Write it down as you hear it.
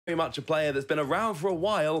Very much a player that's been around for a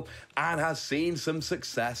while and has seen some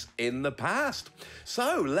success in the past.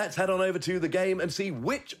 So let's head on over to the game and see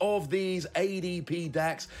which of these ADP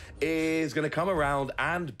decks is going to come around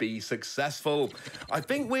and be successful. I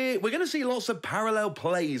think we're going to see lots of parallel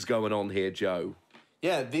plays going on here, Joe.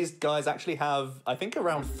 Yeah, these guys actually have, I think,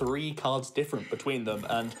 around 3 cards different between them,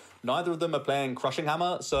 and neither of them are playing Crushing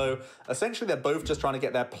Hammer, so essentially they're both just trying to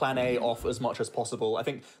get their plan A off as much as possible. I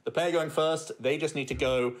think the player going first, they just need to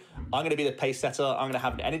go, I'm going to be the pace setter, I'm going to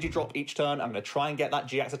have an energy drop each turn, I'm going to try and get that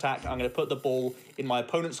GX attack, I'm going to put the ball in my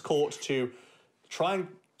opponent's court to try and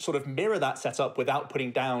sort of mirror that setup without putting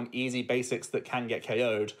down easy basics that can get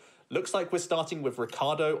KO'd. Looks like we're starting with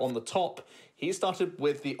Riccardo on the top. He started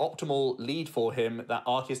with the optimal lead for him, that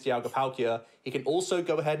Arceus Dialga. He can also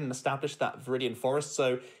go ahead and establish that Viridian Forest,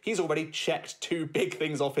 so he's already checked 2 big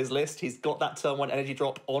things off his list. He's got that turn 1 energy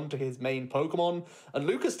drop onto his main Pokemon, and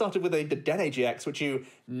Luca started with a Dedenne GX, which you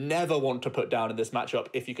never want to put down in this matchup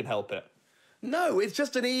if you can help it. No, it's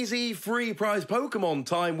just an easy free prize Pokemon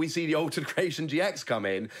time we see the Altered Creation GX come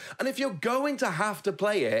in. And if you're going to have to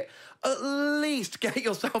play it, at least get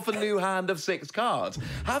yourself a new hand of 6 cards.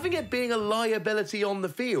 Having it being a liability on the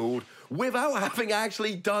field without having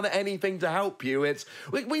actually done anything to help you,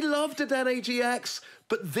 we love Dedenne GX,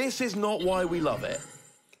 but this is not why we love it.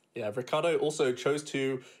 Yeah, Riccardo also chose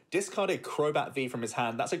to discard a Crobat V from his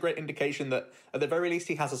hand. That's a great indication that at the very least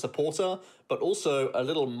he has a supporter, but also a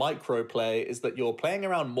little micro play is that you're playing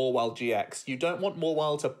around Mawile GX. You don't want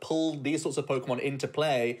Mawile to pull these sorts of Pokemon into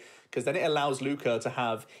play, because then it allows Luca to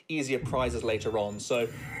have easier prizes later on. So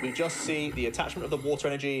we just see the attachment of the water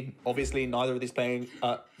energy. Obviously, neither of these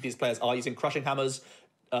players are using Crushing Hammers.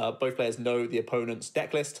 Both players know the opponent's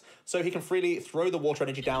deck list, so he can freely throw the water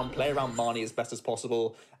energy down, play around Marnie as best as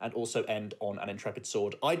possible, and also end on an Intrepid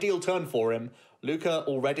Sword. Ideal turn for him. Luca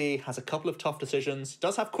already has a couple of tough decisions.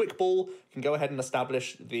 Does have Quick Ball, can go ahead and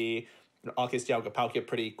establish the Arceus Dialga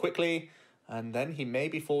pretty quickly, and then he may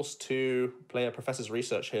be forced to play a Professor's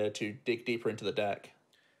Research here to dig deeper into the deck.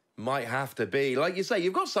 Might have to be. Like you say,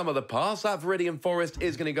 you've got some of the pass. That Viridian Forest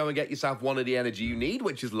is going to go and get yourself one of the energy you need,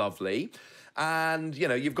 which is lovely. And, you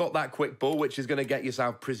know, you've got that Quick Ball, which is going to get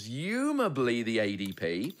yourself presumably the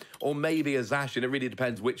ADP, or maybe a Zacian. It really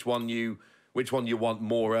depends which one you want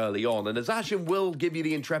more early on. And a Zacian will give you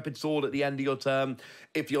the Intrepid Sword at the end of your turn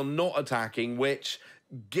if you're not attacking, which,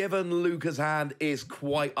 given Luca's hand, is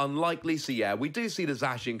quite unlikely. So, yeah, we do see the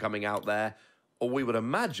Zacian coming out there. Or we would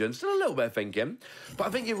imagine, still a little bit of thinking. But I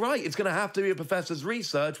think you're right, it's going to have to be a Professor's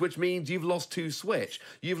Research, which means you've lost 2 switch.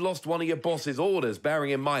 You've lost one of your boss's orders, bearing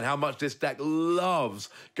in mind how much this deck loves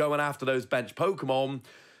going after those bench Pokemon.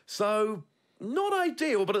 So, not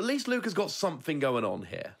ideal, but at least Luca's got something going on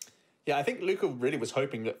here. Yeah, I think Luca really was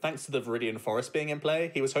hoping that thanks to the Viridian Forest being in play,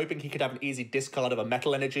 he was hoping he could have an easy discard of a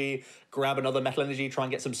Metal Energy, grab another Metal Energy, try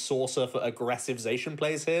and get some Saucer for aggressive Zacian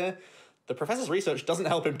plays here. The Professor's Research doesn't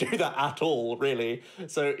help him do that at all, really.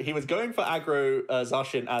 So he was going for aggro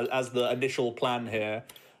Zacian as the initial plan here.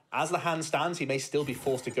 As the hand stands, he may still be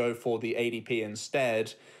forced to go for the ADP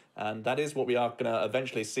instead. And that is what we are going to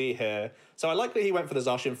eventually see here. So I like that he went for the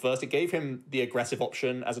Zacian first. It gave him the aggressive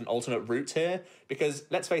option as an alternate route here. Because,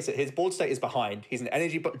 let's face it, his board state is behind. He's an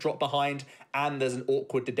energy drop behind, and there's an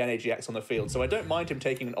awkward Dedenne GX on the field. So I don't mind him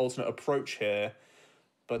taking an alternate approach here.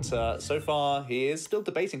 But so far, he is still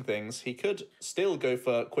debating things. He could still go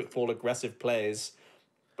for quick ball aggressive plays,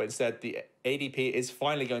 but instead the ADP is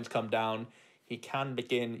finally going to come down. He can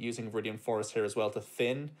begin using Viridian Forest here as well to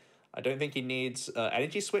thin. I don't think he needs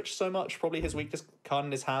Energy Switch so much. Probably his weakest card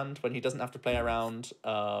in his hand when he doesn't have to play around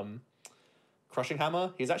Crushing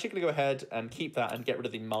Hammer. He's actually going to go ahead and keep that and get rid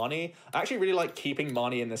of the Marnie. I actually really like keeping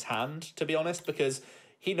Marnie in this hand, to be honest, because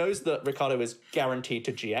he knows that Riccardo is guaranteed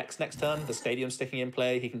to GX next turn. The Stadium's sticking in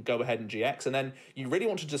play. He can go ahead and GX. And then you really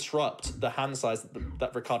want to disrupt the hand size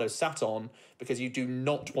that Riccardo sat on, because you do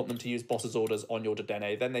not want them to use boss's orders on your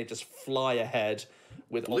Dedenne. Then they just fly ahead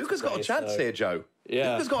with... Luca's got a chance here, Joe.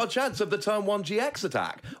 Yeah. Luca's got a chance of the turn 1 GX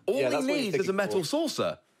attack. All he needs is a Metal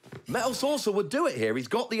Saucer. Metal Saucer would do it here. He's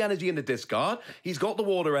got the energy in the discard. He's got the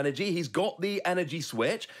water energy. He's got the energy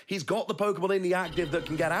switch. He's got the Pokemon in the active that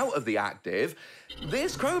can get out of the active.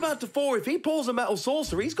 This Crobat to 4, if he pulls a Metal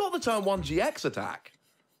Saucer, he's got the turn 1 GX attack.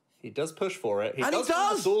 He does push for it. He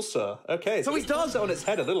does! Saucer. Okay, so he does it on its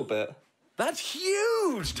head a little bit. That's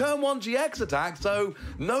huge! Turn 1 GX attack, so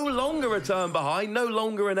no longer a turn behind, no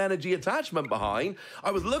longer an energy attachment behind. I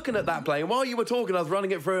was looking at that play, and while you were talking, I was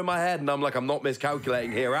running it through in my head, and I'm like, I'm not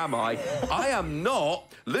miscalculating here, am I? I am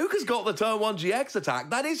not. Luca's got the turn 1 GX attack.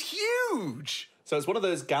 That is huge! So it's one of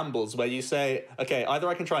those gambles where you say, okay, either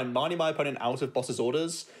I can try and Marnie my opponent out of boss's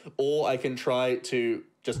orders, or I can try to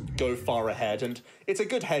just go far ahead. And it's a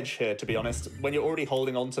good hedge here, to be honest. When you're already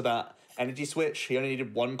holding on to that energy switch, he only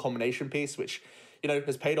needed one combination piece, which, you know,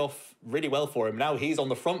 has paid off really well for him. Now he's on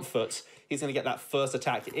the front foot. He's going to get that first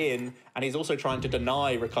attack in, and he's also trying to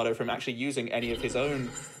deny Riccardo from actually using any of his own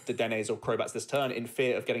Dedenes or Crobats this turn in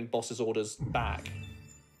fear of getting boss's orders back.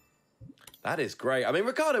 That is great. I mean,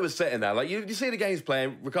 Riccardo was sitting there. Like, you see the game's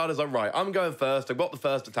playing. Riccardo's like, right, I'm going first. I've got the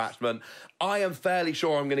first attachment. I am fairly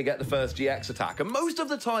sure I'm going to get the first GX attack. And most of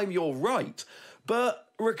the time, you're right. But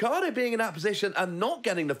Riccardo being in that position and not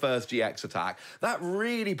getting the first GX attack, that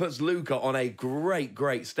really puts Luca on a great,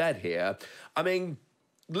 great stead here. I mean,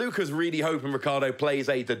 Luca's really hoping Riccardo plays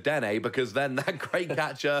a Dedenne, because then that great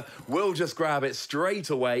catcher will just grab it straight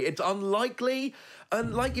away. It's unlikely.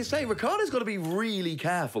 And like you say, Riccardo's got to be really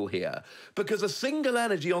careful here, because a single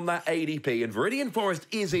energy on that ADP, and Viridian Forest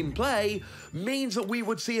is in play, means that we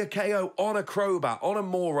would see a KO on a Crobat, on a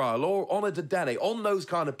Moral, or on a Dedenne, on those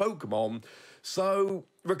kind of Pokemon. So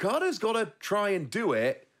Riccardo's got to try and do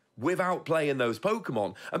it without playing those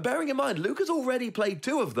Pokemon. And bearing in mind, Luca's already played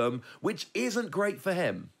 2 of them, which isn't great for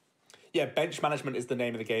him. Yeah, bench management is the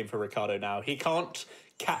name of the game for Riccardo now. He can't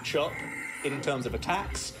catch up in terms of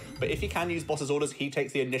attacks, but if he can use boss's orders, he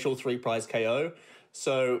takes the initial 3 prize KO.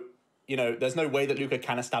 So, you know, there's no way that Luca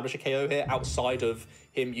can establish a KO here outside of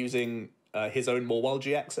him using his own Morwell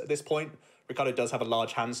GX at this point. Riccardo does have a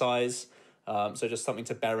large hand size, so just something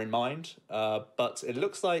to bear in mind. But it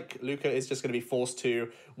looks like Luca is just going to be forced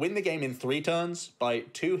to win the game in 3 turns by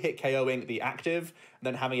 2-hit KOing the active, and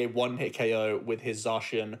then having a 1-hit KO with his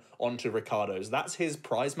Zacian onto Riccardo's. That's his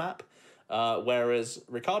prize map, whereas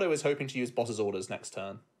Riccardo is hoping to use boss's orders next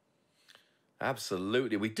turn.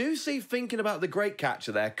 Absolutely. We do see thinking about the great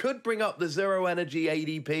catcher there. Could bring up the 0 energy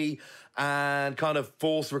ADP and kind of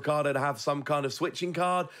force Riccardo to have some kind of switching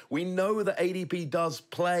card. We know that ADP does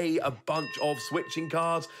play a bunch of switching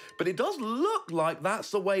cards, but it does look like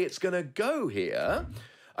that's the way it's going to go here.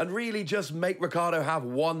 And really just make Riccardo have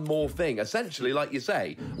one more thing. Essentially, like you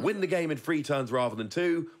say, win the game in 3 turns rather than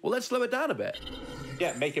 2. Well, let's slow it down a bit.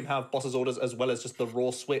 Yeah, make him have boss's orders as well as just the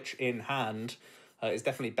raw switch in hand. Is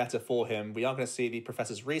definitely better for him. We are going to see the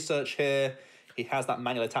Professor's Research here. He has that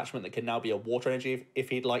manual attachment that can now be a water energy if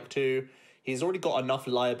he'd like to. He's already got enough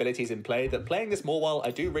liabilities in play that playing this Morwell,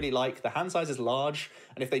 I do really like. The hand size is large,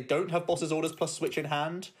 and if they don't have boss's orders plus switch in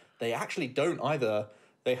hand, they actually don't either.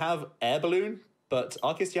 They have Air Balloon, but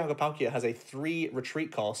Arceus Palkia has a 3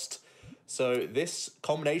 retreat cost. So this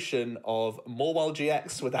combination of Morwell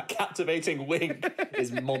GX with that captivating wink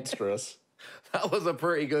is monstrous. That was a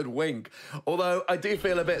pretty good wink. Although I do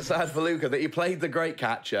feel a bit sad for Luca that he played the great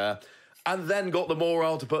catcher and then got the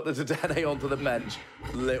Moral to put the Dedenne onto the bench.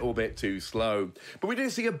 Little bit too slow. But we do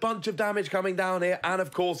see a bunch of damage coming down here, and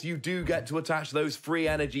of course you do get to attach those free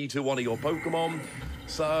energy to one of your Pokemon.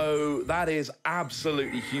 So that is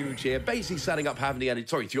absolutely huge here. Basically setting up having the energy,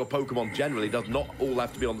 to your Pokemon generally, does not all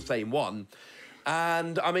have to be on the same one.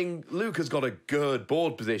 And, I mean, Luca's got a good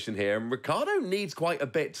board position here, and Riccardo needs quite a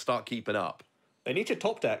bit to start keeping up. They need to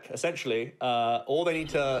top deck, essentially, or they need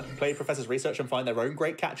to play Professor's Research and find their own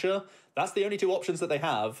great catcher. That's the only 2 options that they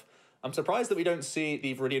have. I'm surprised that we don't see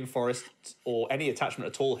the Viridian Forest or any attachment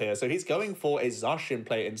at all here. So he's going for a Zacian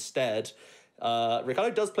play instead. Riccardo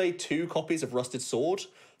does play 2 copies of Rusted Sword,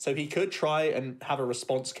 so he could try and have a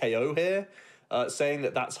response KO here, saying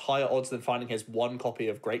that that's higher odds than finding his 1 copy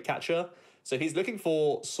of Great Catcher. So he's looking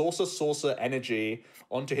for Saucer energy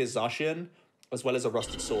onto his Zacian, as well as a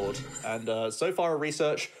Rusted Sword. And so far a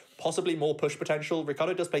research, possibly more push potential.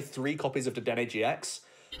 Riccardo does play 3 copies of Dedenne GX,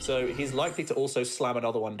 so he's likely to also slam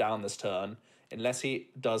another one down this turn, unless he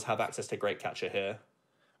does have access to Great Catcher here.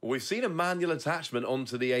 We've seen a manual attachment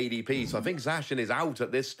onto the ADP, so I think Zacian is out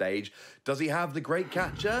at this stage. Does he have the Great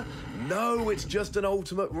Catcher? No, it's just an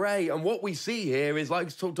Ultimate Ray. And what we see here is, like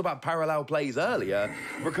we talked about parallel plays earlier,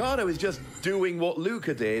 Riccardo is just doing what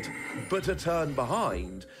Luca did, but a turn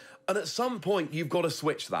behind. And at some point, you've got to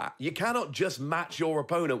switch that. You cannot just match your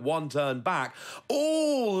opponent 1 turn back.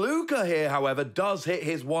 Oh, Luca here, however, does hit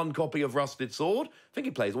his 1 copy of Rusted Sword. I think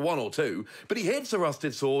he plays 1 or 2, but he hits a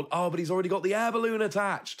Rusted Sword. Oh, but he's already got the Air Balloon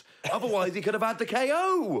attached. Otherwise, he could have had the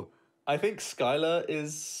KO. I think Skylar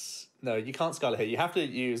is... No, you can't Skylar here. You have to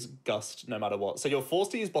use Gust no matter what. So you're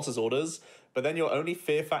forced to use boss's orders, but then your only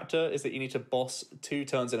fear factor is that you need to boss 2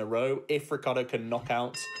 turns in a row if Riccardo can knock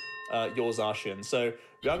out your Zacian. So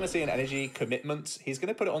we are going to see an energy commitment. He's going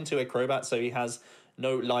to put it onto a Crobat, so he has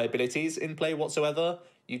no liabilities in play whatsoever.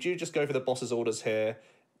 You do just go for the boss's orders here,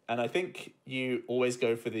 and I think you always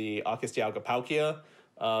go for the Arceus Palkia,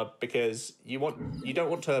 because you don't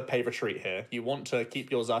want to pay retreat here. You want to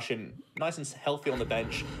keep your Zacian nice and healthy on the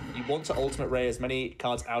bench. You want to ultimate ray as many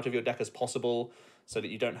cards out of your deck as possible so that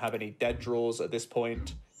you don't have any dead draws at this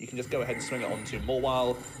point. You can just go ahead and swing it on to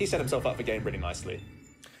Morwile. He set himself up for game really nicely.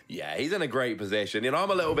 Yeah, he's in a great position. You know,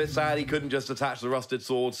 I'm a little bit sad he couldn't just attach the Rusted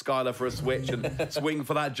Sword, Skylar for a switch, and swing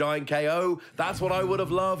for that giant KO. That's what I would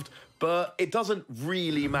have loved, but it doesn't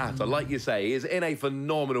really matter. Like you say, he is in a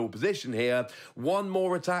phenomenal position here. One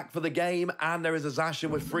more attack for the game, and there is a Zacian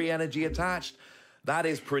with free energy attached. That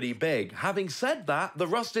is pretty big. Having said that, the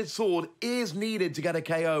Rusted Sword is needed to get a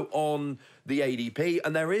KO on the ADP,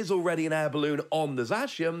 and there is already an air balloon on the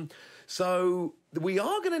Zacian, so we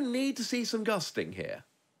are going to need to see some gusting here.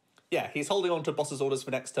 Yeah, he's holding on to boss's orders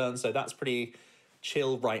for next turn, so that's pretty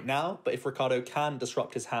chill right now. But if Riccardo can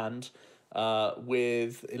disrupt his hand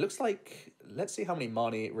with... It looks like... Let's see how many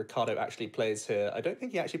Marnie Riccardo actually plays here. I don't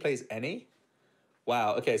think he actually plays any.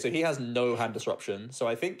 Wow, okay, so he has no hand disruption. So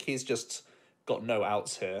I think he's just got no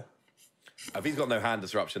outs here. If he's got no hand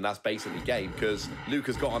disruption, that's basically game, because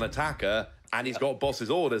Luca's got an attacker and he's got boss's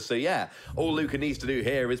orders. So yeah, all Luca needs to do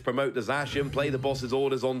here is promote the Zacian, play the boss's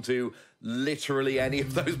orders onto literally any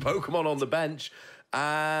of those Pokemon on the bench,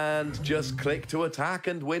 and just click to attack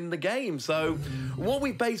and win the game. So what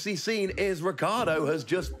we've basically seen is Riccardo has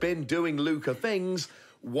just been doing Luca things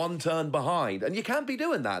one turn behind. And you can't be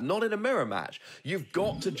doing that, not in a mirror match. You've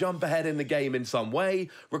got to jump ahead in the game in some way.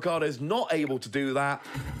 Riccardo's not able to do that.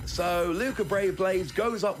 So Luca Brave Blades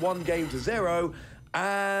goes up 1-0,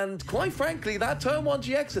 and quite frankly, that turn 1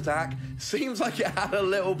 GX attack seems like it had a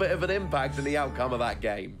little bit of an impact in the outcome of that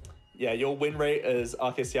game. Yeah, your win rate as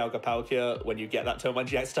Arceus Palkia when you get that turn 1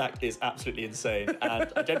 GX attack is absolutely insane.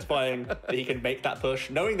 And identifying that he can make that push,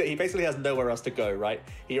 knowing that he basically has nowhere else to go, right?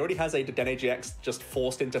 He already has a Dedenne GX just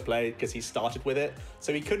forced into play because he started with it.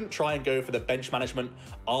 So he couldn't try and go for the bench management,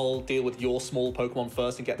 I'll deal with your small Pokemon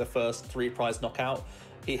first and get the first 3 prize knockout.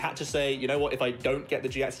 He had to say, you know what, if I don't get the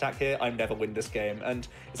GX attack here, I never win this game. And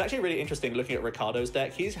it's actually really interesting looking at Riccardo's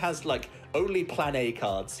deck. He has, like, only Plan A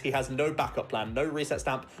cards. He has no backup plan, no reset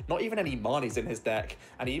stamp, not even any Marnies in his deck.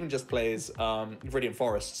 And he even just plays Viridian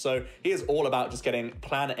Forest. So he is all about just getting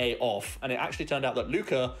Plan A off. And it actually turned out that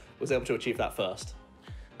Luca was able to achieve that first.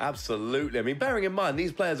 Absolutely. I mean, bearing in mind,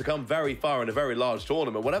 these players have come very far in a very large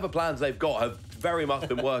tournament. Whatever plans they've got have very much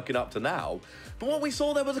been working up to now. But what we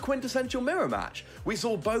saw there was a quintessential mirror match. We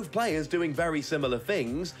saw both players doing very similar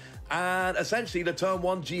things, and essentially the turn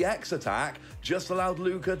 1 GX attack just allowed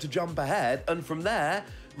Luca to jump ahead, and from there,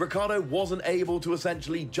 Riccardo wasn't able to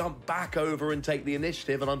essentially jump back over and take the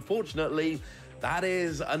initiative, and unfortunately, that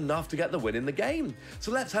is enough to get the win in the game.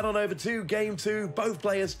 So let's head on over to game 2. Both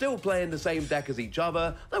players still playing the same deck as each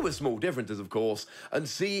other, though with small differences, of course, and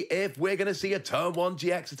see if we're going to see a turn 1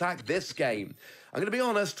 GX attack this game. I'm going to be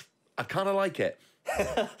honest, I kind of like it.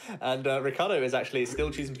 And Riccardo is actually still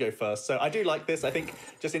choosing to go first. So I do like this. I think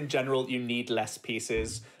just in general, you need less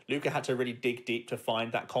pieces. Luca had to really dig deep to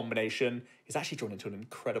find that combination. He's actually drawn into an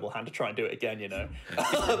incredible hand to try and do it again, you know.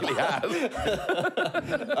 He has.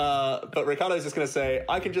 But Riccardo's just going to say,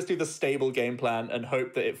 I can just do the stable game plan and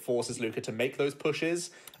hope that it forces Luca to make those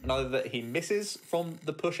pushes, and either that he misses from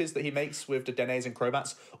the pushes that he makes with the Dennes and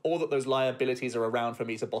Crobats, or that those liabilities are around for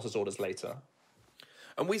me to boss's orders later.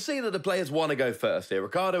 And we see that the players want to go first here.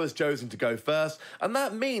 Riccardo has chosen to go first, and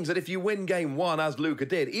that means that if you win game 1, as Luca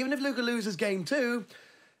did, even if Luca loses game 2,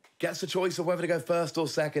 gets the choice of whether to go first or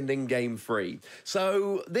second in game 3.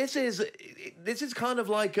 So this is kind of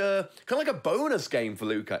like a bonus game for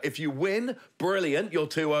Luca. If you win, brilliant, you're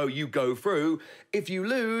 2-0, you go through. If you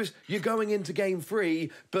lose, you're going into game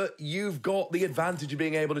 3, but you've got the advantage of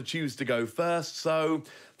being able to choose to go first. So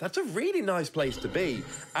that's a really nice place to be.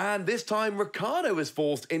 And this time, Riccardo is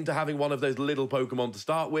forced into having one of those little Pokemon to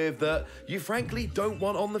start with that you frankly don't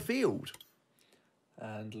want on the field.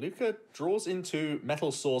 And Luca draws into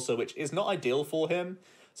Metal Saucer, which is not ideal for him.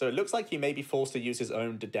 So it looks like he may be forced to use his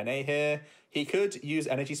own Dedenne here. He could use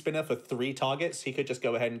Energy Spinner for 3 targets. He could just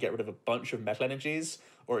go ahead and get rid of a bunch of Metal Energies,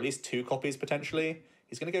 or at least 2 copies potentially.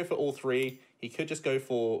 He's going to go for all 3. He could just go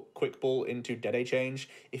for Quick Ball into Dede Change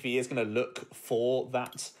if he is going to look for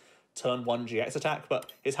that turn 1 GX attack.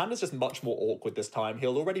 But his hand is just much more awkward this time.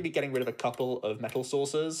 He'll already be getting rid of a couple of Metal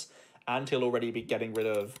Saucers, and he'll already be getting rid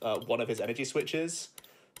of one of his energy switches.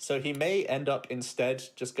 So he may end up instead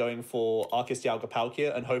just going for Arceus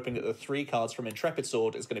Palkia and hoping that the 3 cards from Intrepid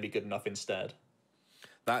Sword is going to be good enough instead.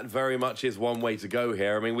 That very much is one way to go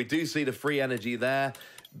here. I mean, we do see the free energy there,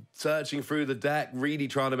 searching through the deck, really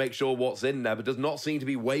trying to make sure what's in there, but does not seem to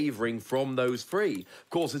be wavering from those free. Of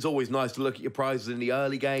course, it's always nice to look at your prizes in the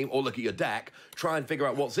early game or look at your deck, try and figure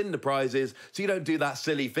out what's in the prizes so you don't do that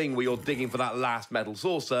silly thing where you're digging for that last metal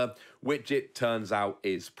saucer, which it turns out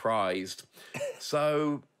is prized.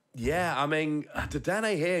 So, yeah, I mean, to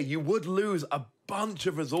Dene here, you would lose a bunch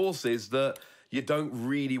of resources that you don't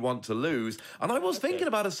really want to lose. And I was thinking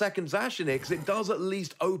about a second Zacian here because it does at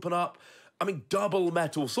least open up, I mean, double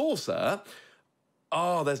metal saucer.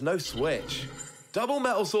 Oh, there's no switch. Double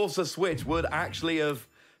metal saucer switch would actually have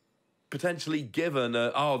potentially given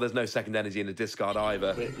oh, there's no second energy in the discard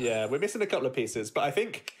either. We're missing a couple of pieces, but I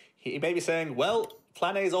think he may be saying, well,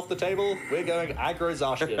 plan A is off the table. We're going aggro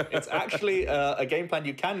Zacian. It's actually a game plan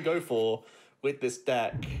you can go for with this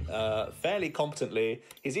deck fairly competently.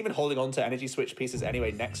 He's even holding on to energy switch pieces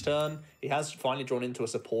anyway next turn. He has finally drawn into a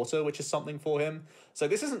supporter, which is something for him. So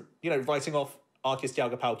this isn't, writing off Arceus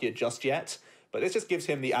Dialga Palkia just yet, but this just gives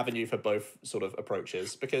him the avenue for both sort of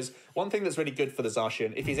approaches. Because one thing that's really good for the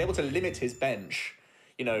Zacian, if he's able to limit his bench,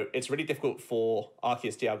 it's really difficult for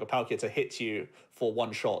Arceus Dialga Palkia to hit you for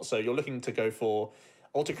one shot. So you're looking to go for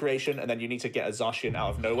Alter Creation, and then you need to get a Zacian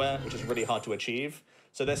out of nowhere, which is really hard to achieve.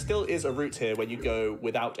 So there still is a route here where you go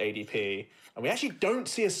without ADP. And we actually don't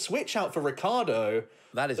see a switch out for Riccardo.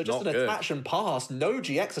 That is so just not an good. attach and pass, no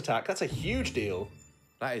GX attack. That's a huge deal.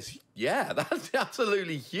 That is, yeah, that's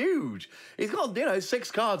absolutely huge. He's got,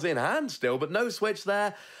 6 cards in hand still, but no switch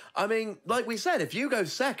there. I mean, like we said, if you go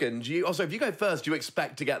second, if you go first, you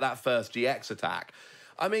expect to get that first GX attack.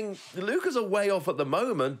 I mean, Luca's a way off at the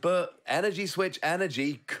moment, but Energy Switch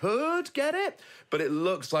Energy could get it. But it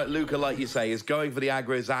looks like Luca, like you say, is going for the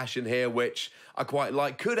aggro Zacian here, which I quite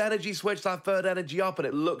like. Could Energy Switch that third energy up, and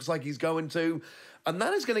it looks like he's going to. And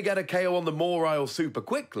that is going to get a KO on the Morile super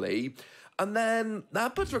quickly. And then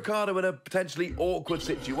that puts Riccardo in a potentially awkward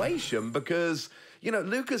situation because,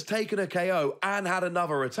 Luca's taken a KO and had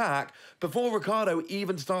another attack before Riccardo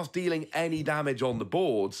even starts dealing any damage on the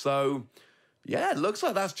board. So, yeah, it looks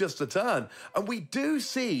like that's just a turn. And we do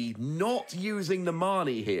see not using the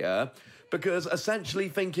Marnie here because essentially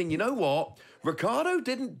thinking, you know what? Riccardo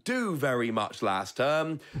didn't do very much last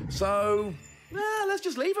turn. So, let's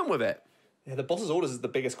just leave him with it. Yeah, the boss's orders is the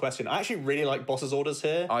biggest question. I actually really like boss's orders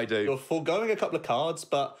here. I do. You're foregoing a couple of cards,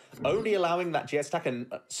 but only allowing that GX attack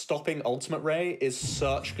and stopping Ultimate Ray is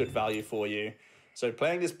such good value for you. So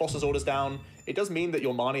playing this boss's orders down, it does mean that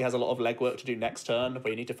your Marnie has a lot of legwork to do next turn, where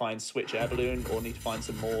you need to find Switch Air Balloon or need to find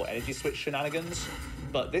some more Energy Switch shenanigans.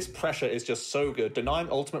 But this pressure is just so good. Denying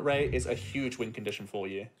Ultimate Ray is a huge win condition for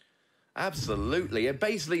you. Absolutely. It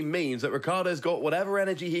basically means that Riccardo's got whatever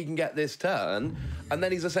energy he can get this turn, and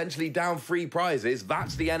then he's essentially down 3 prizes.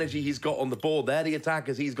 That's the energy he's got on the board. They're the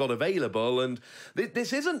attackers he's got available, and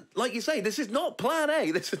this isn't, like you say, this is not plan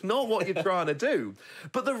A. This is not what you're trying to do.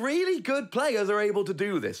 But the really good players are able to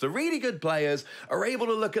do this. The really good players are able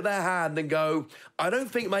to look at their hand and go, I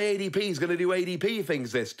don't think my ADP is going to do ADP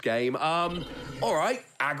things this game. All right,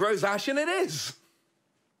 aggro Zacian it is.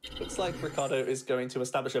 Looks like Riccardo is going to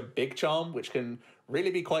establish a big charm, which can really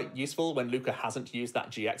be quite useful when Luca hasn't used that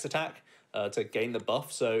GX attack to gain the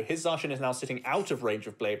buff. So his Zacian is now sitting out of range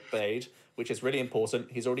of Blade, which is really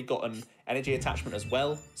important. He's already got an energy attachment as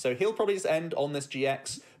well. So he'll probably just end on this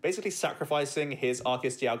GX, basically sacrificing his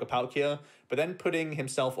Arceus Dialga Palkia, but then putting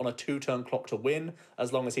himself on a 2-turn clock to win,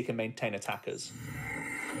 as long as he can maintain attackers.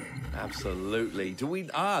 Absolutely.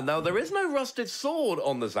 Now there is no Rusted Sword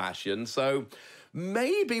on the Zacian, so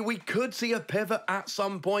maybe we could see a pivot at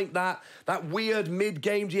some point, that weird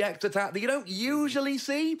mid-game GX attack that you don't usually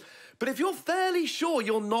see. But if you're fairly sure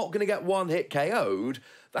you're not going to get one-hit KO'd,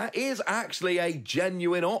 that is actually a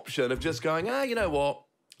genuine option of just going, you know what?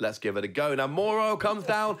 Let's give it a go. Now, Morile comes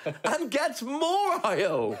down and gets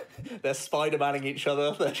Morile. They're Spider-Manning each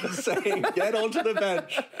other. They're just saying, get onto the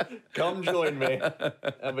bench. Come join me.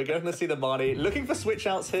 And we're going to see the Marnie. Looking for switch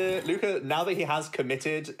outs here. Luca, now that he has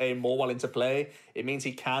committed a Morile into play, it means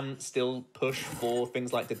he can still push for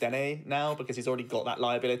things like the Dene now, because he's already got that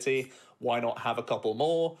liability. Why not have a couple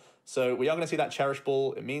more? So we are going to see that Cherish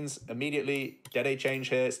Ball. It means immediately Dene change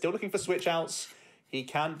here. Still looking for switch outs. He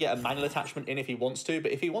can get a manual attachment in if he wants to,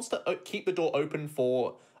 but if he wants to keep the door open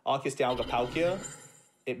for Arceus Dialga Palkia,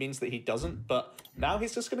 it means that he doesn't. But now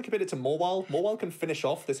he's just going to commit it to Morile. Morile can finish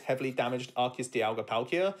off this heavily damaged Arceus Dialga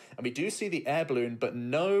Palkia, and we do see the air balloon, but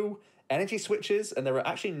no energy switches, and there are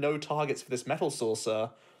actually no targets for this metal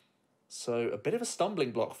saucer. So a bit of a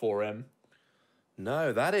stumbling block for him.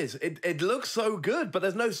 No, that is. It looks so good, but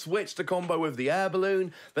there's no switch to combo with the air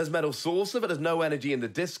balloon. There's Metal Saucer, but there's no energy in the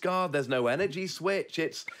discard. There's no energy switch.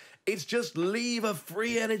 It's just leave a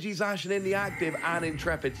free energy Zacian in the active and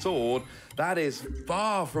Intrepid Sword. That is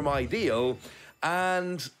far from ideal.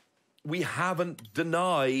 And we haven't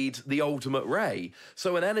denied the Ultimate Ray.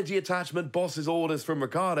 So an energy attachment, boss's orders from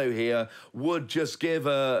Riccardo here, would just give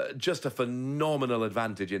just a phenomenal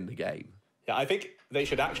advantage in the game. Yeah, I think they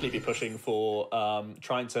should actually be pushing for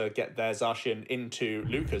trying to get their Zacian into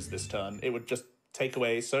Luca's this turn. It would just take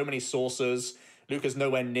away so many sources. Luca's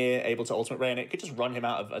nowhere near able to Ultimate Ray, and it could just run him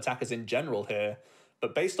out of attackers in general here.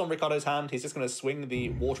 But based on Riccardo's hand, he's just going to swing the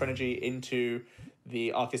Water Energy into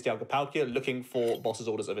the Arceus Dialga Palkia, looking for boss's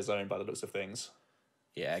orders of his own by the looks of things.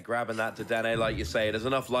 Yeah, grabbing that Dedenne, like you say, there's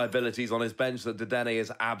enough liabilities on his bench that Dedenne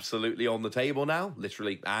is absolutely on the table now,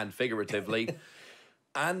 literally and figuratively.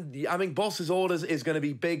 And, I mean, boss's orders is going to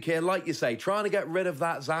be big here. Like you say, trying to get rid of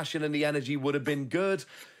that Zacian and the energy would have been good,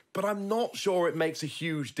 but I'm not sure it makes a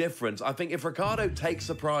huge difference. I think if Riccardo takes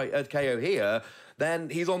a KO here, then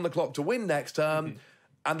he's on the clock to win next turn,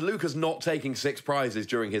 and Luca's not taking 6 prizes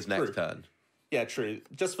during his next turn. Yeah, true.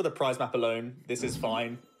 Just for the prize map alone, this is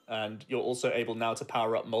fine. And you're also able now to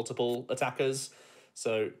power up multiple attackers.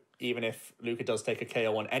 So even if Luca does take a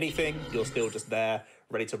KO on anything, you're still just there,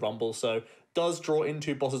 ready to rumble. So does draw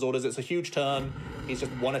into boss's orders. It's a huge turn. He's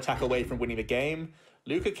just 1 attack away from winning the game.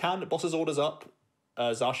 Luca can boss's orders up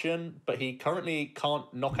Zacian, but he currently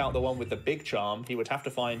can't knock out the one with the big charm. He would have to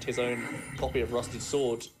find his own copy of Rusted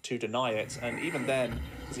Sword to deny it. And even then,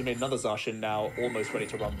 there's going to be another Zacian now almost ready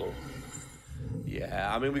to rumble.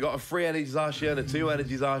 Yeah, I mean, we got a 3 energy Zacian, a 2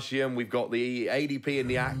 energy Zacian. We've got the ADP in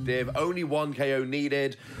the active, only 1 KO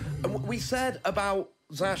needed. And we said about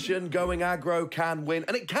Zacian going aggro can win,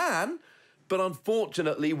 and it can. But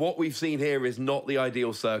unfortunately, what we've seen here is not the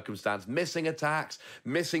ideal circumstance. Missing attacks,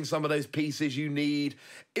 missing some of those pieces you need.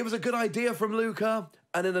 It was a good idea from Luca,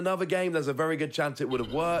 and in another game, there's a very good chance it would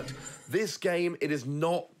have worked. This game, it is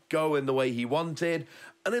not going the way he wanted.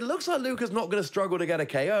 And it looks like Luca's not going to struggle to get a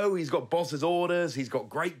KO. He's got boss's orders. He's got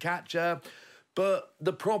great catcher. But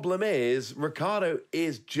the problem is, Riccardo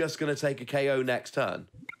is just going to take a KO next turn.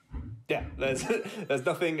 Yeah, there's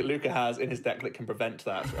nothing Luca has in his deck that can prevent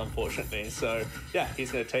that, unfortunately. So, yeah,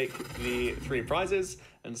 he's going to take the 3 prizes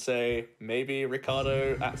and say maybe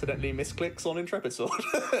Riccardo accidentally misclicks on Intrepid Sword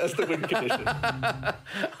as the win condition.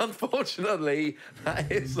 Unfortunately,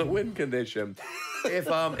 that is the win condition.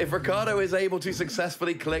 If Riccardo is able to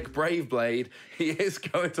successfully click Brave Blade, he is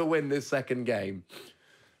going to win this second game.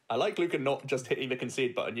 I like Luca not just hitting the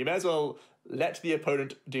concede button. You may as well let the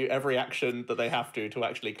opponent do every action that they have to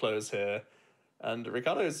actually close here. And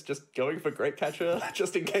Riccardo is just going for Great Catcher,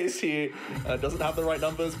 just in case he doesn't have the right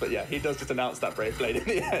numbers. But yeah, he does just announce that Brave Blade in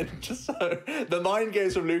the end. Just so the mind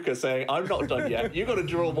games from Luca saying, I'm not done yet. You got to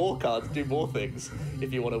draw more cards, do more things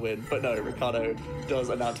if you want to win. But no, Riccardo does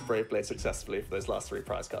announce Brave Blade successfully for those last 3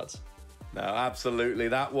 prize cards. No, absolutely.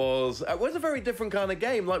 That was a very different kind of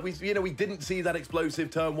game. Like we didn't see that explosive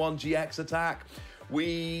turn 1 GX attack.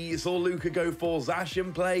 We saw Luca go for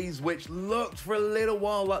Zacian plays, which looked for a little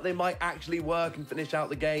while like they might actually work and finish out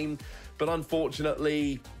the game. But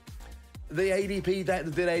unfortunately, the ADP deck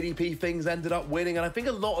that did ADP things ended up winning. And I think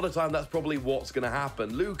a lot of the time that's probably what's going to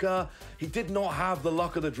happen. Luca, he did not have the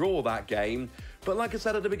luck of the draw that game. But like I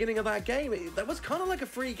said at the beginning of that game, that was kind of like a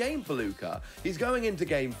free game for Luca. He's going into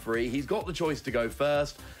game 3. He's got the choice to go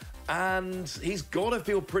first. And he's got to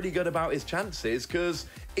feel pretty good about his chances because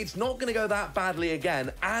it's not going to go that badly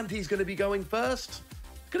again. And he's going to be going first.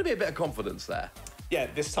 Going to be a bit of confidence there. Yeah,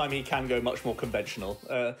 this time he can go much more conventional.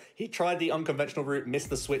 He tried the unconventional route,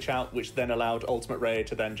 missed the switch out, which then allowed Ultimate Ray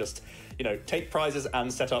to then just, take prizes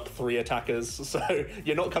and set up 3 attackers. So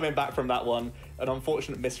you're not coming back from that one. An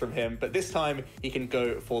unfortunate miss from him. But this time he can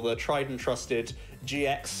go for the tried and trusted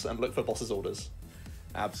GX and look for boss's orders.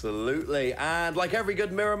 Absolutely. And like every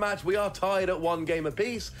good mirror match, we are tied at 1 game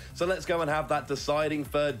apiece. So let's go and have that deciding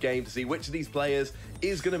 3rd game to see which of these players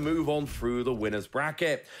is going to move on through the winner's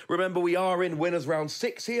bracket. Remember, we are in winners round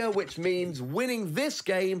 6 here, which means winning this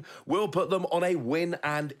game will put them on a win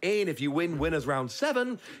and in. If you win winners round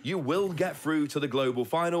 7, you will get through to the global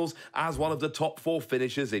finals as one of the top 4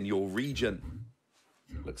 finishers in your region.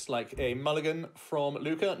 Looks like a mulligan from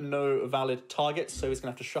Luca. No valid targets, so he's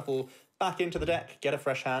going to have to shuffle back into the deck, get a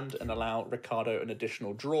fresh hand, and allow Riccardo an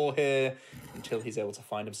additional draw here until he's able to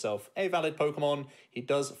find himself a valid Pokemon. He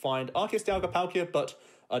does find Arceus Dialga Palkia, but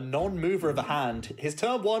a non-mover of a hand. His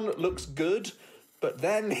turn 1 looks good, but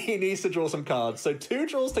then he needs to draw some cards. So 2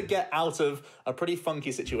 draws to get out of a pretty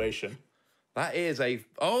funky situation. That is a...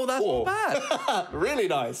 Oh, that's not bad. Really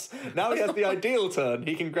nice. Now he has the ideal turn.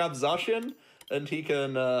 He can grab Zacian, and he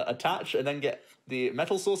can attach, and then get the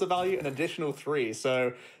Metal Saucer value, an additional 3.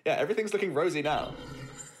 So, yeah, everything's looking rosy now.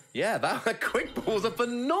 Yeah, that Quick Ball's a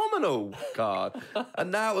phenomenal card.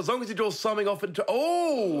 And now, as long as he draws something off into...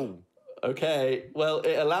 Oh! Okay, well,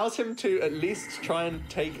 it allows him to at least try and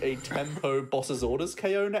take a tempo Boss's Orders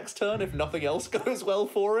KO next turn if nothing else goes well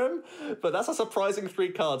for him. But that's a surprising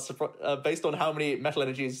 3 cards based on how many Metal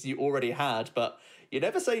Energies you already had. But you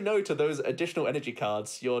never say no to those additional energy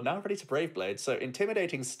cards. You're now ready to Brave Blade, so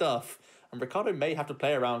intimidating stuff. And Riccardo may have to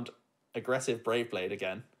play around aggressive Brave Blade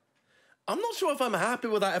again. I'm not sure if I'm happy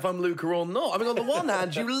with that if I'm Luca or not. I mean, on the one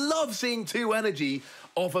hand, you love seeing 2 energy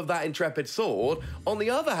off of that Intrepid Sword. On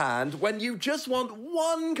the other hand, when you just want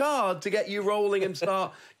 1 card to get you rolling and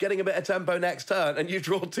start getting a bit of tempo next turn, and you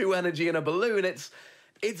draw 2 energy in a balloon, it's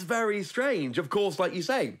very strange. Of course, like you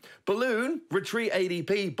say, balloon, retreat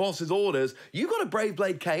ADP, Boss's Orders, you got a Brave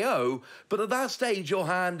Blade KO, but at that stage, your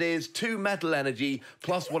hand is 2 metal energy,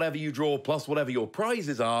 plus whatever you draw, plus whatever your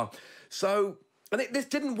prizes are. So... And this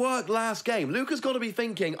didn't work last game. Luca's got to be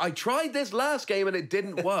thinking, I tried this last game and it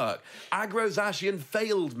didn't work. Aggro Zacian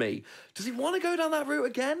failed me. Does he want to go down that route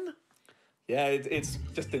again? Yeah, it's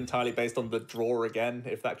just entirely based on the draw again,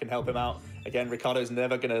 if that can help him out. Again, Riccardo's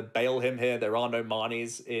never going to bail him here. There are no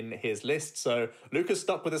Marnies in his list, so Luca's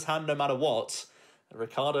stuck with his hand no matter what.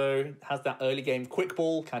 Riccardo has that early game Quick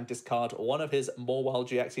Ball, can discard 1 of his more wild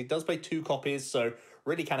GX. He does play 2 copies, so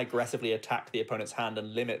really can aggressively attack the opponent's hand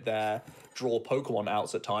and limit their draw Pokemon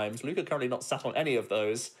outs at times. Luca currently not sat on any of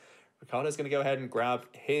those. Riccardo's going to go ahead and grab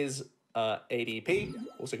his ADP.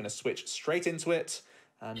 Also going to switch straight into it.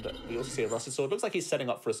 And we also see a Rusted Sword. Looks like he's setting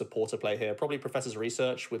up for a supporter play here. Probably Professor's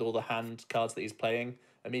Research with all the hand cards that he's playing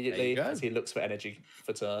immediately as he looks for energy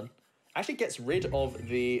for turn. Actually gets rid of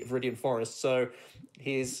the Viridian Forest. So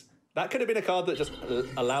that could have been a card that just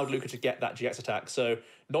allowed Luca to get that GX attack. So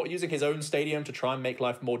not using his own stadium to try and make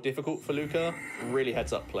life more difficult for Luca, really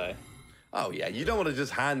heads up play. Oh, yeah, you don't want to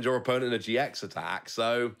just hand your opponent a GX attack.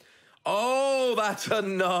 So, oh, that's a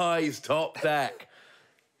nice top deck.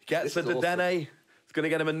 Gets a Dedenne. It's going to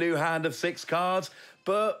get him a new hand of 6 cards.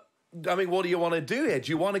 But, I mean, what do you want to do here? Do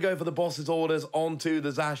you want to go for the Boss's Orders onto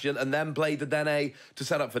the Zacian and then play Dedenne to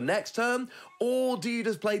set up for next turn? Or do you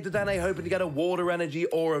just play Dedenne hoping to get a Water Energy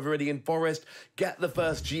or a Viridian Forest, get the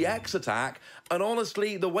first GX attack? And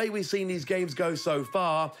honestly, the way we've seen these games go so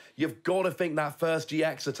far, you've got to think that first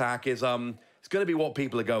GX attack is it's going to be what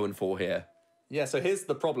people are going for here. Yeah, so here's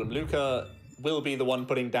the problem. Luca will be the one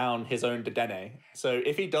putting down his own Dedenne. So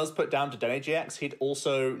if he does put down Dedenne GX, he'd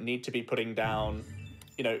also need to be putting down,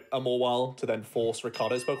 you know, a Morwal to then force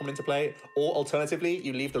Riccardo's Pokemon into play. Or alternatively,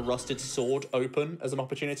 you leave the Rusted Sword open as an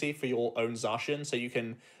opportunity for your own Zacian, so you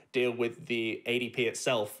can deal with the ADP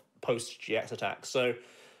itself post-GX attack. So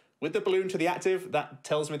with the balloon to the active, that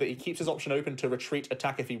tells me that he keeps his option open to retreat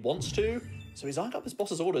attack if he wants to. So he's eyeing up his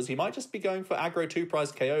Boss's Orders. He might just be going for aggro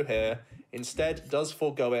 2-prize KO here. Instead, does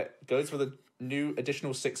forego it, goes for the new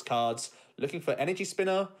additional 6 cards, looking for Energy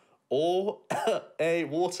Spinner or a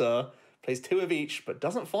Water, plays 2 of each, but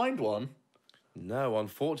doesn't find one. No,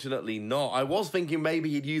 unfortunately not. I was thinking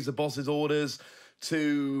maybe he'd use the Boss's Orders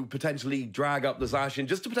to potentially drag up the Zacian,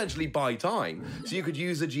 just to potentially buy time. So you could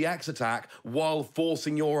use a GX attack while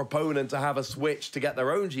forcing your opponent to have a switch to get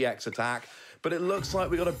their own GX attack. But it looks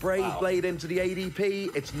like we got a Brave Blade into the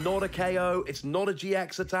ADP. It's not a KO. It's not a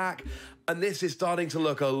GX attack. And this is starting to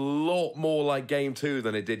look a lot more like Game 2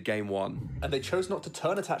 than it did Game 1. And they chose not to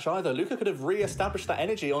turn attach either. Luca could have re-established that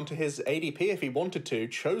energy onto his ADP if he wanted to.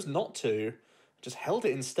 Chose not to. Just held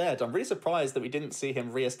it instead. I'm really surprised that we didn't see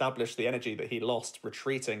him re-establish the energy that he lost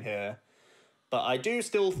retreating here. But I do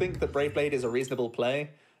still think that Brave Blade is a reasonable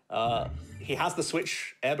play. He has the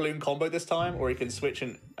switch air balloon combo this time, or he can switch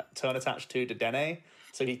and turn attach to Dedenne,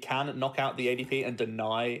 so he can knock out the ADP and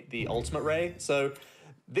deny the ultimate ray. So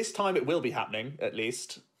this time it will be happening, at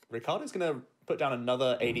least. Riccardo's going to put down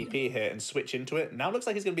another ADP here and switch into it. Now looks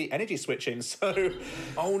like he's going to be energy switching, so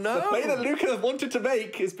oh no! The play that Luca wanted to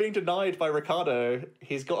make is being denied by Riccardo.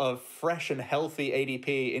 He's got a fresh and healthy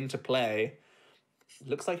ADP into play.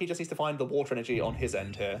 Looks like he just needs to find the water energy on his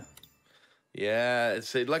end here. Yeah,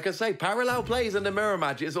 it's like I say, parallel plays in the mirror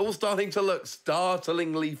match. It's all starting to look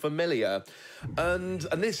startlingly familiar. And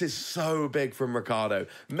this is so big from Riccardo.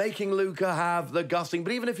 Making Luca have the gusting,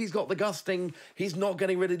 but even if he's got the gusting, he's not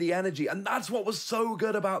getting rid of the energy. And that's what was so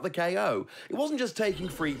good about the KO. It wasn't just taking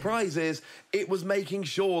free prizes, it was making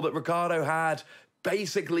sure that Riccardo had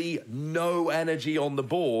basically no energy on the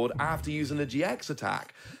board after using a GX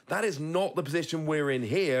attack. That is not the position we're in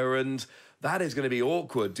here, and that is going to be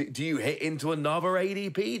awkward. Do you hit into another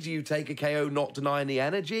ADP? Do you take a KO not denying the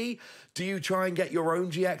energy? Do you try and get your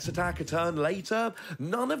own GX attack a turn later?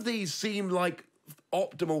 None of these seem like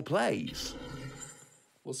optimal plays.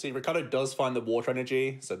 We'll see. Riccardo does find the water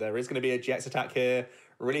energy, so there is going to be a GX attack here.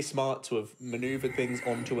 Really smart to have maneuvered things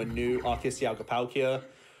onto a new Arceus Palkia.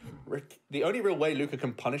 The only real way Luca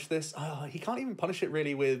can punish this, he can't even punish it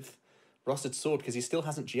really with Rusted Sword because he still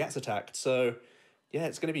hasn't GX attacked. So, yeah,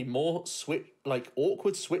 it's going to be more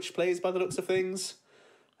awkward switch plays by the looks of things.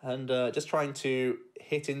 And just trying to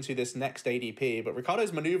hit into this next ADP. But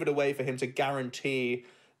Riccardo's maneuvered away for him to guarantee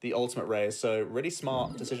the ultimate raise. So, really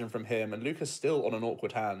smart decision from him. And Luca's still on an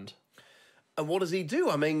awkward hand. And what does he do?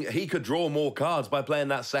 I mean, he could draw more cards by playing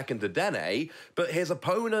that second Dedenne, but his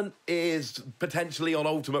opponent is potentially on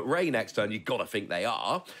Ultimate Ray next turn. You've got to think they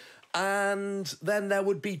are. And then there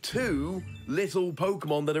would be two little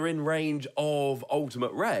Pokemon that are in range of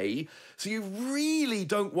Ultimate Ray. So you really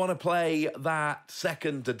don't want to play that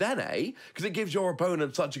second Dedenne because it gives your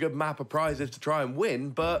opponent such a good map of prizes to try and win.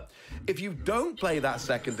 But if you don't play that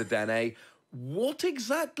second Dedenne, what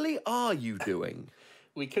exactly are you doing?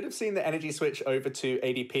 We could have seen the energy switch over to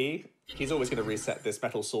ADP. He's always going to reset this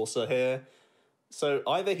Metal Saucer here. So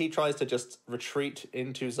either he tries to just retreat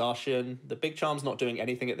into Zacian. The Big Charm's not doing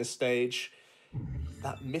anything at this stage.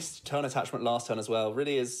 That missed turn attachment last turn as well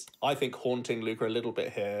really is, I think, haunting Luca a little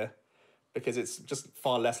bit here because it's just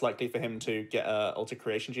far less likely for him to get a Ultra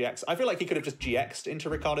Creation GX. I feel like he could have just GX'd into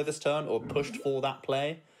Riccardo this turn or pushed for that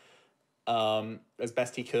play. As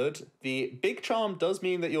best he could. The Big Charm does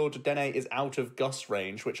mean that your Dedenne is out of Gust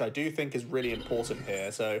range, which I do think is really important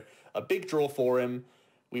here. So a big draw for him.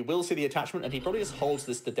 We will see the attachment, and he probably just holds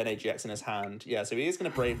this Dedenne GX in his hand. Yeah, so he is going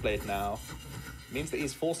to Brave Blade now. Means that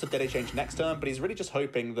he's forced to Dedenne change next turn, but he's really just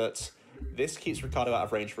hoping that this keeps Riccardo out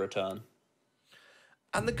of range for a turn.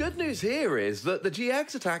 And the good news here is that the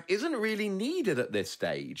GX attack isn't really needed at this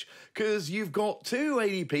stage because you've got two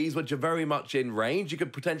ADPs which are very much in range. You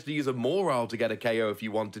could potentially use a Moral to get a KO if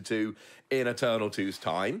you wanted to in a turn or two's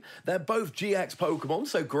time. They're both GX Pokemon,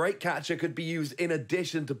 so Great Catcher could be used in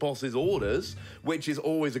addition to Boss's orders, which is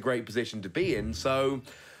always a great position to be in. So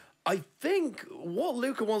I think what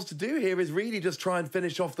Luca wants to do here is really just try and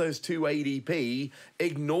finish off those two ADP,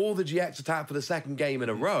 ignore the GX attack for the second game in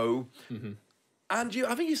a row. And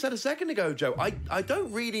I think you said a second ago, Joe, I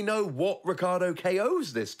don't really know what Riccardo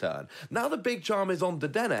KOs this turn. Now the Big Charm is on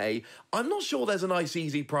Dedenne, I'm not sure there's a nice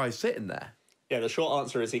easy prize sitting there. Yeah, the short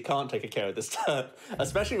answer is he can't take a KO this turn.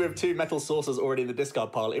 Especially with two Metal Saucers already in the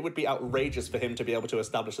discard pile, it would be outrageous for him to be able to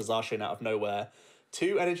establish a Zacian out of nowhere.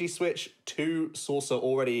 Two Energy Switch, two Saucer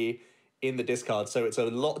already in the discard, so it's a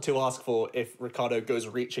lot to ask for if Riccardo goes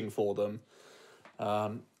reaching for them.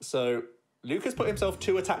 So Luca's put himself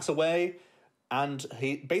 2 attacks away. And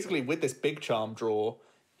he basically, with this Big Charm draw,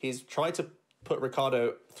 he's tried to put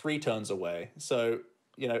Riccardo 3 turns away. So,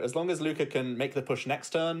 you know, as long as Luca can make the push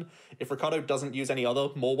next turn, if Riccardo doesn't use any other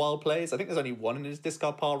more wild plays, I think there's only one in his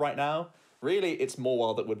discard pile right now. Really, it's more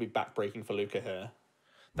wild that would be backbreaking for Luca here.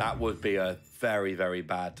 That would be a very, very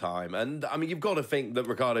bad time. And, I mean, you've got to think that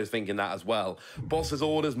Riccardo's thinking that as well. Boss's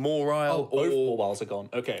orders, Morile, both more wilds are gone.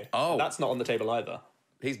 Okay. Oh. That's not on the table either.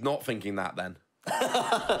 He's not thinking that then.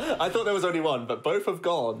 I thought there was only one, but both have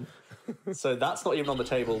gone. So that's not even on the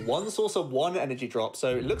table. One source of 1 energy drop.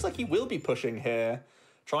 So it looks like he will be pushing here.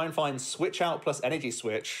 Try and find switch out plus energy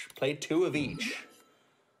switch. Play 2 of each.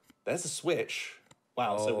 There's a switch.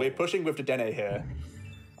 Wow, so we're pushing with Dedenne here.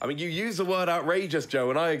 I mean, you use the word outrageous, Joe,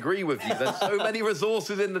 and I agree with you. There's so many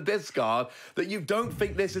resources in the discard that you don't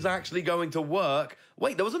think this is actually going to work.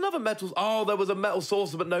 Wait, there was another metal... Oh, there was a Metal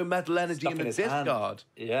Saucer, but no metal energy in the discard. Hand.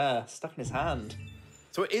 Yeah, stuck in his hand.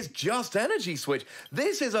 So it is just energy switch.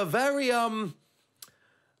 This is a very,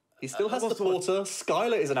 He still has the Porter.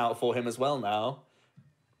 Scarlet isn't out for him as well now.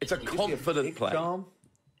 It's a confident play. Charm.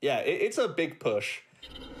 Yeah, it's a big push.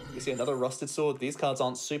 You see another Rusted Sword. These cards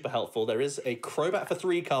aren't super helpful. There is a Crobat for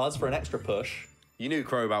 3 cards for an extra push. You knew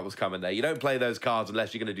Crobat was coming there. You don't play those cards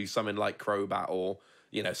unless you're going to do something like Crobat or,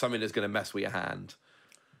 you know, something that's going to mess with your hand.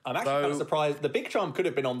 I'm actually kind of surprised. The Big Charm could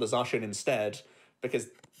have been on the Zacian instead because,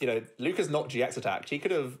 you know, Luca's not GX attacked. He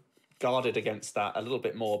could have guarded against that a little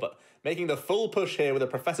bit more, but making the full push here with a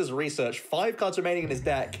Professor's Research, 5 cards remaining in his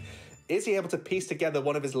deck. Is he able to piece together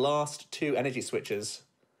one of his last 2 energy switches?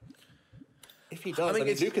 If he does, I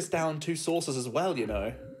mean, Luca's down 2 sources as well, you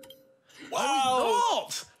know. Wow!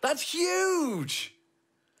 Not! That's huge!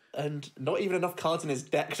 And not even enough cards in his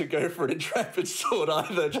deck to go for an Intrepid Sword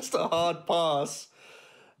either. Just a hard pass.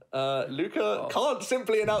 Luca can't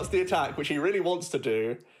simply announce the attack, which he really wants to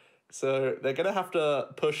do. So they're going to have to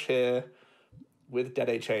push here with Dead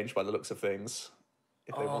A change by the looks of things.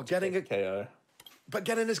 If they want to get a KO. But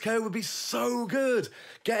getting this KO would be so good.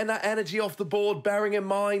 Getting that energy off the board, bearing in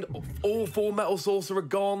mind all 4 Metal Saucer are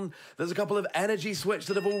gone. There's a couple of energy switch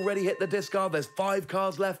that have already hit the discard. There's 5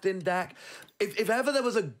 cards left in deck. If ever there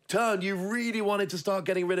was a turn you really wanted to start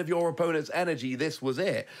getting rid of your opponent's energy, this was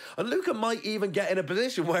it. And Luca might even get in a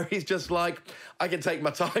position where he's just like, I can take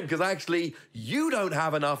my time because actually you don't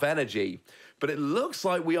have enough energy. But it looks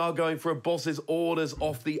like we are going for a boss's orders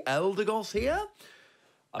off the Eldegoss here.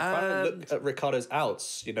 I'm trying to look at Riccardo's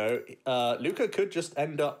outs, you know. Luca could just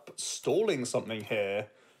end up stalling something here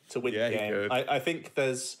to win the game. I think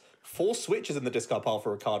there's 4 switches in the discard pile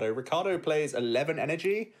for Riccardo. Riccardo plays 11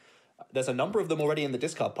 energy. There's a number of them already in the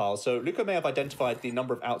discard pile, so Luca may have identified the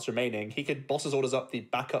number of outs remaining. He could boss his orders up the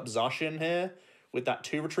backup Zacian here with that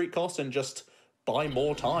 2 retreat cost and just buy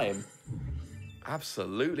more time.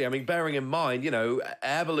 Absolutely. I mean, bearing in mind, you know,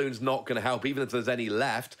 Air Balloon's not going to help, even if there's any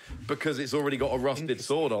left, because it's already got a rusted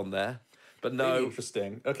sword on there. But no. Really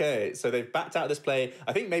interesting. Okay, so they've backed out of this play.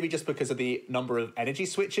 I think maybe just because of the number of energy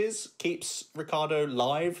switches keeps Riccardo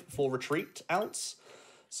live for retreat outs.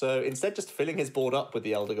 So instead just filling his board up with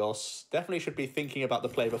the Eldegoss, definitely should be thinking about the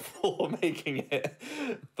play before making it.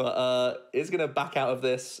 But is going to back out of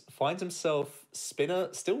this, finds himself Spinner,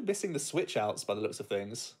 still missing the switch outs by the looks of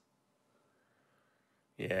things.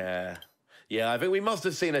 Yeah. Yeah, I think we must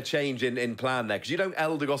have seen a change in plan there, because you don't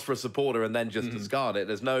Eldegoss for a supporter and then just discard it.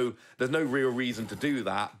 There's no real reason to do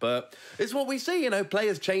that, but it's what we see, you know,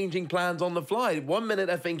 players changing plans on the fly. 1 minute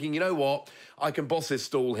they're thinking, you know what, I can boss his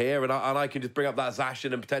stall here and I can just bring up that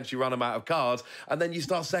Zacian and potentially run him out of cards, and then you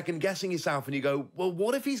start second-guessing yourself and you go, well,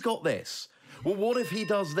 what if he's got this? Well, what if he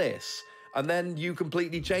does this? And then you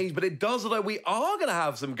completely change. But it does look like we are going to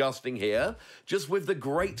have some gusting here, just with the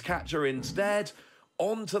Great Catcher instead.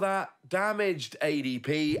 Onto that damaged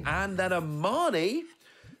ADP and then a Marnie.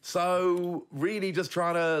 So really just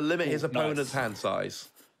trying to limit his opponent's hand size.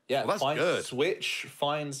 Yeah, well, that's finds good. Switch,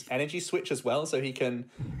 finds energy switch as well, so he can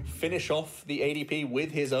finish off the ADP with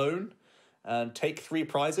his own and take 3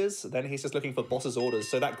 prizes. Then he's just looking for boss's orders.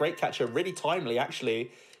 So that Great Catcher, really timely, actually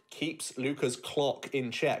keeps Luca's clock in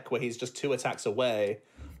check, where he's just 2 attacks away.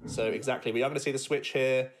 So exactly, we are going to see the switch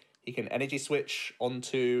here. He can energy switch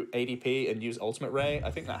onto ADP and use Ultimate Ray.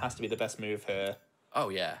 I think that has to be the best move here. Oh,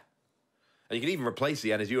 yeah. And you can even replace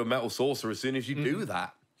the energy with Metal Saucer as soon as you do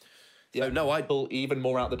that. Yeah, so, no, I pull even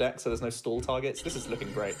more out the deck so there's no stall targets. This is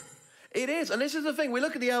looking great. It is, and this is the thing. We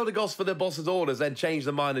look at the Eldegoss for the boss's orders, then change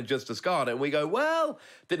the mind and just discard it, and we go, well,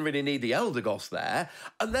 didn't really need the Eldegoss there.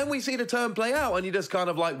 And then we see the turn play out, and you're just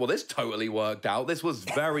kind of like, well, this totally worked out. This was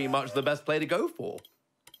very much the best play to go for.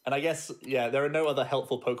 And I guess, yeah, there are no other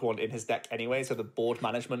helpful Pokemon in his deck anyway, so the board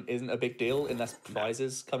management isn't a big deal unless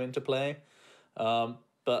prizes come into play.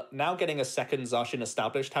 But now getting a second Zacian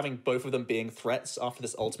established, having both of them being threats after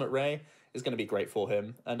this Ultimate Ray is going to be great for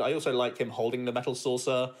him. And I also like him holding the Metal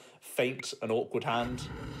Saucer, feint an awkward hand,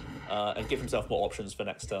 and give himself more options for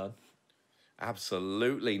next turn.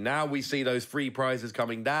 Absolutely. Now we see those 3 prizes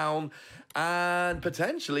coming down, and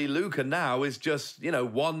potentially Luca now is just, you know,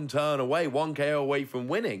 1 turn away, 1 KO away from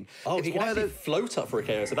winning. Oh, he can actually float up for a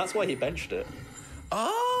KO, so that's why he benched it.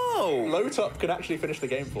 Oh! Float up can actually finish the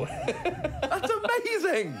game for him. That's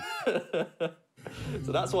amazing!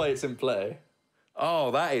 So that's why it's in play.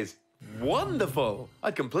 Oh, that is wonderful.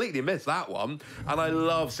 I completely missed that one, and I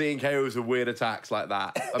love seeing KOs with weird attacks like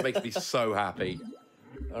that. That makes me so happy.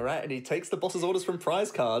 All right, and he takes the boss's orders from prize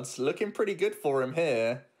cards. Looking pretty good for him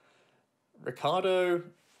here. Riccardo,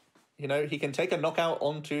 you know, he can take a knockout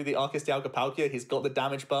onto the Arcus de Algapalkia. He's got the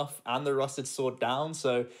damage buff and the rusted sword down,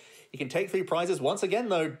 so he can take 3 prizes. Once again,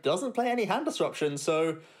 though, doesn't play any hand disruption,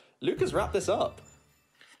 so Luca's wrapped this up.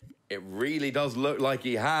 It really does look like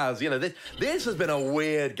he has. You know, this has been a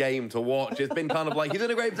weird game to watch. It's been kind of like, he's in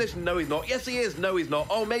a great position. No, he's not. Yes, he is. No, he's not.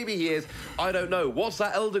 Oh, maybe he is. I don't know. What's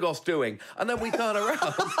that Eldegoss doing? And then we turn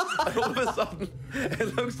around, and all of a sudden,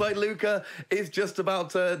 it looks like Luca is just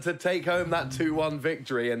about to take home that 2-1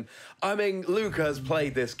 victory. And, I mean, Luca has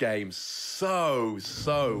played this game so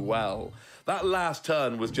well. That last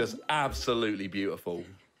turn was just absolutely beautiful.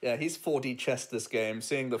 Yeah, he's 4D chessed this game,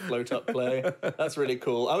 seeing the float-up play. That's really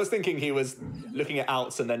cool. I was thinking he was looking at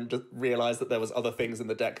outs and then just realised that there was other things in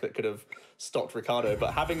the deck that could have stopped Riccardo.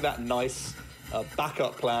 But having that nice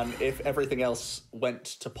backup plan, if everything else went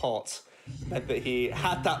to pot, meant that he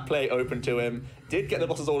had that play open to him, did get the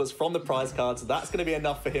boss's orders from the prize cards. That's going to be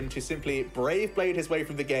enough for him to simply Brave Blade his way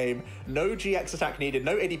through the game. No GX attack needed,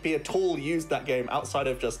 no ADP at all used that game outside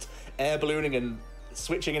of just air ballooning and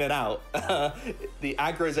switching in and out, the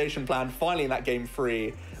aggroization plan finally in that game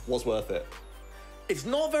 3 was worth it. It's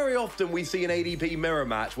not very often we see an ADP mirror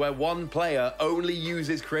match where one player only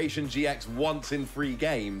uses Creation GX once in 3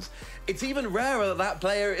 games. It's even rarer that that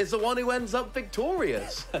player is the one who ends up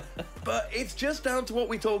victorious. But it's just down to what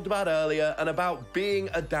we talked about earlier and about being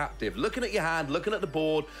adaptive. Looking at your hand, looking at the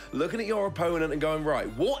board, looking at your opponent and going, right,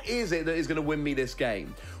 what is it that is going to win me this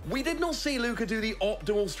game? We did not see Luca do the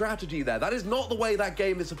optimal strategy there. That is not the way that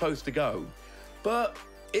game is supposed to go. But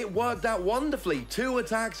it worked out wonderfully. 2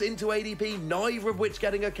 attacks into ADP, neither of which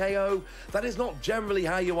getting a KO. That is not generally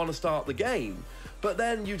how you want to start the game. But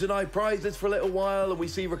then you deny prizes for a little while, and we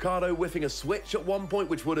see Riccardo whiffing a switch at one point,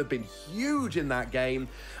 which would have been huge in that game.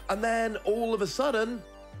 And then all of a sudden,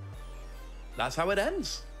 that's how it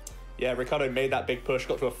ends. Yeah, Riccardo made that big push,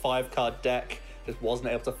 got to a 5-card deck, just wasn't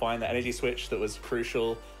able to find that energy switch that was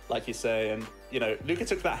crucial, like you say. And, you know, Luca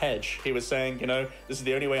took that hedge. He was saying, you know, this is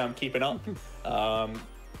the only way I'm keeping up.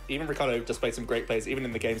 Even Riccardo displayed some great plays, even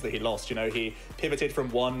in the games that he lost. You know, he pivoted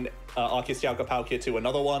from one Arceus Palkia to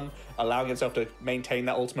another one, allowing himself to maintain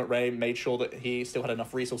that ultimate ray, made sure that he still had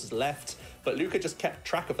enough resources left. But Luca just kept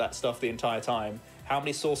track of that stuff the entire time. How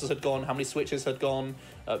many sources had gone, how many switches had gone,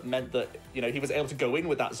 meant that, you know, he was able to go in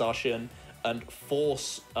with that Zacian and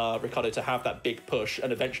force Riccardo to have that big push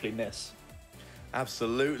and eventually miss.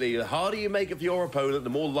 Absolutely. The harder you make it for your opponent, the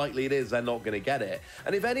more likely it is they're not going to get it.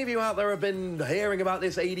 And if any of you out there have been hearing about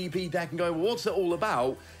this ADP deck and going, what's it all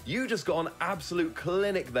about? You just got an absolute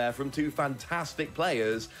clinic there from 2 fantastic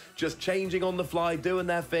players, just changing on the fly, doing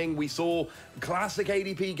their thing. We saw classic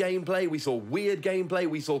ADP gameplay. We saw weird gameplay.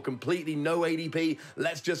 We saw completely no ADP.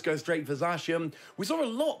 Let's just go straight for Zacian. We saw a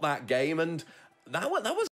lot that game, and that was